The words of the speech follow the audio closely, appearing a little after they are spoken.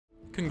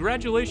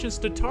congratulations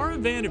to Tara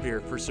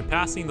VanDerveer for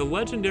surpassing the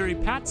legendary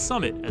Pat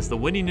Summitt as the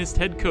winningest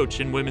head coach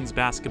in women's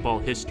basketball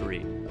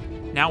history.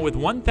 Now with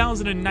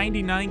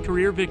 1,099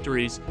 career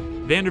victories,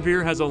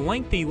 VanDerveer has a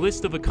lengthy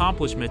list of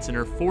accomplishments in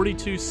her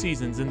 42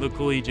 seasons in the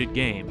collegiate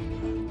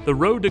game. The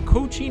road to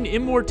coaching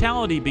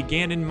immortality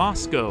began in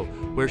Moscow,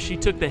 where she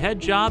took the head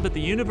job at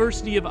the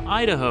University of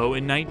Idaho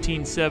in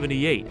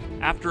 1978.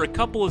 After a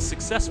couple of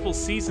successful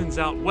seasons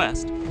out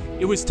west,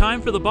 it was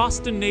time for the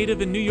Boston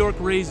native and New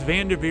York-raised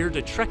VanDerveer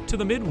to trek to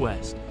the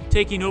Midwest,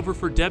 taking over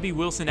for Debbie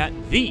Wilson at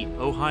The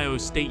Ohio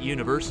State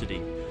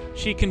University.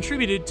 She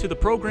contributed to the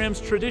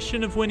program's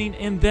tradition of winning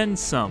and then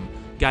some,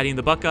 guiding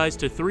the Buckeyes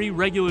to 3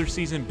 regular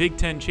season Big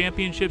Ten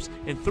championships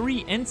and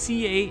 3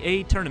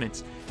 NCAA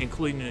tournaments,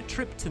 including a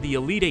trip to the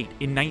Elite Eight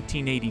in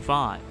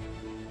 1985.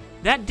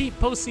 That deep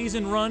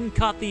postseason run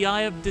caught the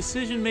eye of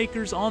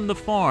decision-makers on the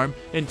farm,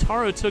 and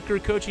Tara took her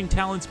coaching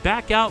talents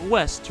back out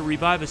west to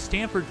revive a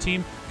Stanford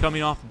team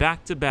coming off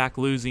back-to-back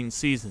losing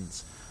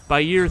seasons.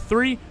 By year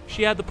 3,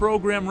 she had the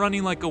program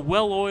running like a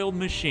well-oiled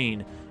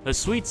machine, a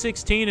Sweet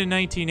 16 in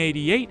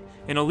 1988,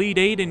 an Elite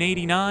 8 in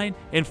 89,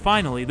 and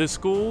finally the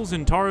school's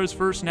and Tara's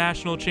first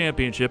national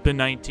championship in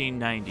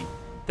 1990.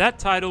 That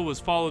title was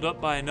followed up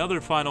by another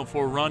Final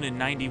Four run in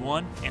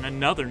 91 and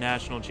another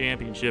national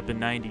championship in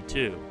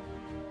 92.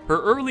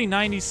 Her early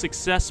 90s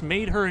success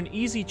made her an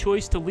easy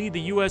choice to lead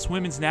the U.S.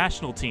 women's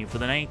national team for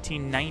the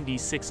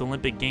 1996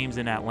 Olympic Games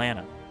in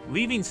Atlanta.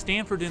 Leaving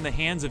Stanford in the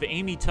hands of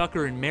Amy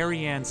Tucker and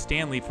Mary Ann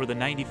Stanley for the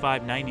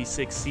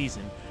 95-96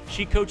 season,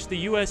 she coached the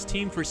U.S.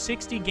 team for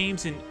 60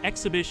 games in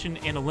exhibition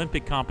and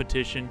Olympic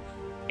competition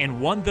and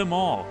won them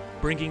all,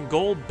 bringing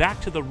gold back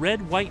to the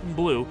red, white, and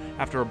blue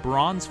after a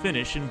bronze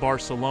finish in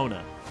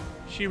Barcelona.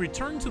 She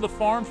returned to the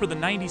farm for the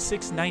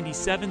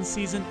 96-97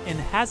 season and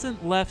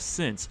hasn't left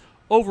since,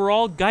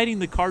 overall guiding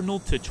the Cardinal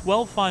to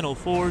 12 Final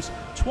Fours,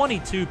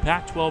 22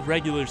 Pac-12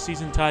 regular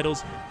season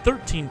titles,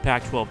 13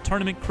 Pac-12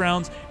 tournament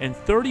crowns, and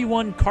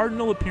 31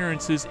 Cardinal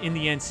appearances in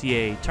the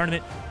NCAA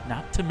tournament,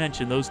 not to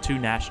mention those 2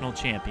 national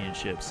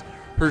championships.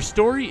 Her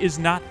story is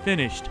not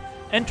finished.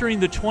 Entering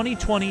the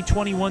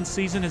 2020-21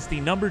 season as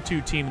the number 2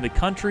 team in the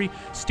country,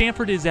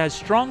 Stanford is as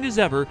strong as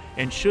ever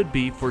and should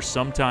be for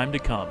some time to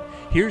come.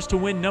 Here's to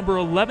win number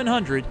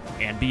 1100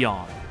 and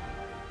beyond.